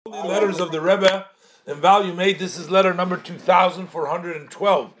Letters of the Rebbe in volume 8. This is letter number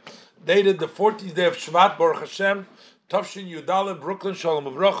 2412, dated the 14th day of Shvat, Baruch Hashem, Tafshin Yudale, Brooklyn, Shalom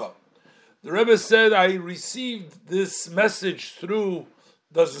Uvracha. The Rebbe said, I received this message through,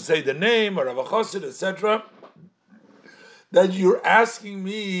 doesn't say the name, or Rav Chosid, etc., that you're asking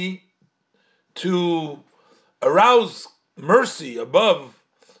me to arouse mercy above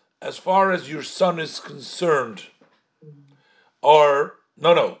as far as your son is concerned. Or,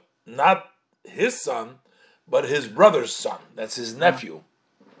 no, not his son, but his brother's son. That's his nephew,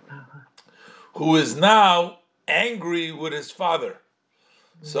 who is now angry with his father.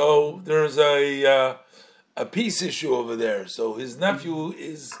 So there's a peace issue over there. So his nephew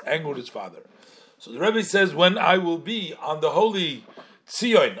is angry with his father. So the Rebbe says, when I will be on the holy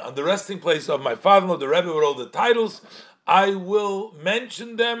Tzion, on the resting place of my father-in-law, the Rebbe with all the titles, I will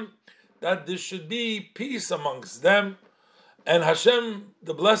mention them, that there should be peace amongst them, and Hashem,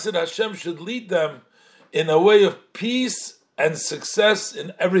 the blessed Hashem, should lead them in a way of peace and success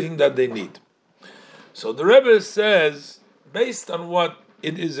in everything that they need. So the Rebbe says, based on what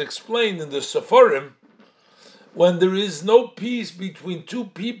it is explained in the Sephorim, when there is no peace between two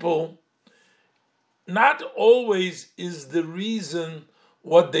people, not always is the reason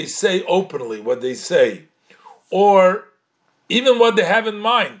what they say openly, what they say, or even what they have in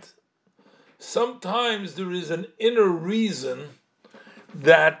mind. Sometimes there is an inner reason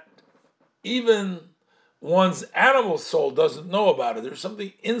that even one's animal soul doesn't know about it. There's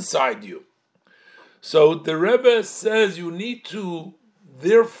something inside you. So the Rebbe says you need to,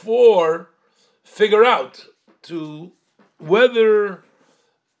 therefore, figure out to whether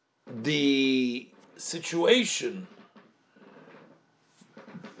the situation.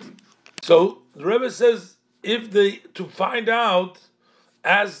 So the Rebbe says to find out,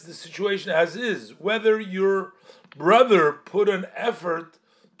 as the situation as is, whether your brother put an effort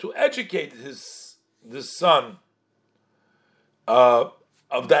to educate this son of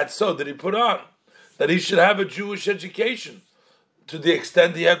that son that he put on, that he should have a Jewish education to the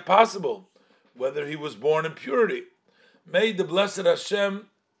extent he had possible, whether he was born in purity. May the blessed Hashem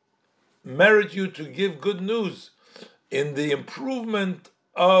merit you to give good news in the improvement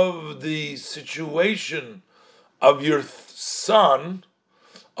of the situation of your son,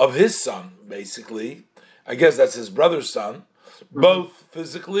 of his son, basically. I guess that's his brother's son, both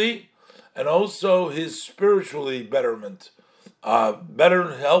physically and also his spiritually betterment,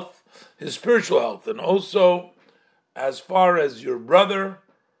 better health, his spiritual health, and also as far as your brother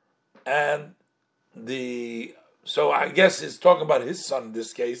and so I guess it's talking about his son in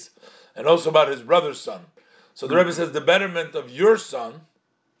this case, and also about his brother's son. So the Rebbe says the betterment of your son,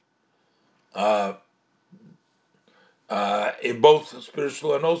 in both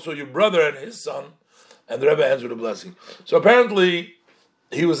spiritual and also your brother and his son, and the Rebbe ends with a blessing. So apparently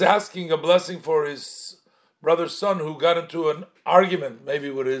he was asking a blessing for his brother's son who got into an argument maybe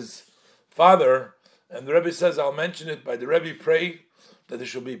with his father, and the Rebbe says, I'll mention it, by the Rebbe pray that there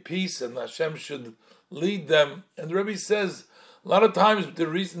should be peace and Hashem should lead them. And the Rebbe says a lot of times the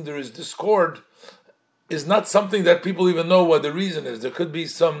reason there is discord is not something that people even know what the reason is. There could be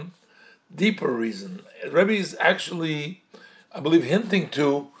some deeper reason. Rebbe is actually, I believe, hinting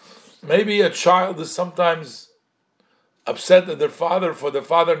to maybe a child is sometimes upset at their father for the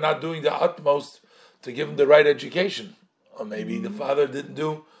father not doing the utmost to give him the right education. Or maybe the father didn't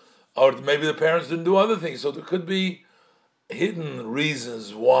do, or maybe the parents didn't do other things. So there could be hidden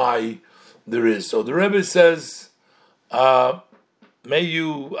reasons why there is. So the Rebbe says, may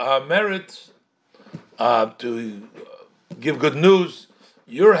you merit to give good news,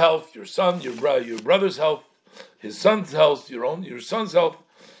 your health, your son, your brother's health, his son's health, your son's health,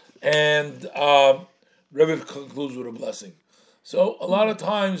 and Rebbe concludes with a blessing. So a lot of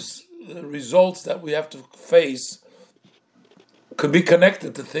times the results that we have to face could be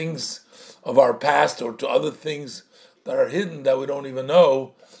connected to things of our past or to other things that are hidden that we don't even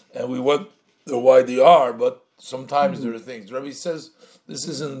know, and we wonder why they are. But sometimes there are things. Rebbe says this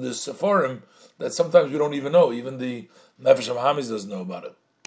is in the Sephorim that sometimes we don't even know. Even the Nefesh HaMahamis doesn't know about it.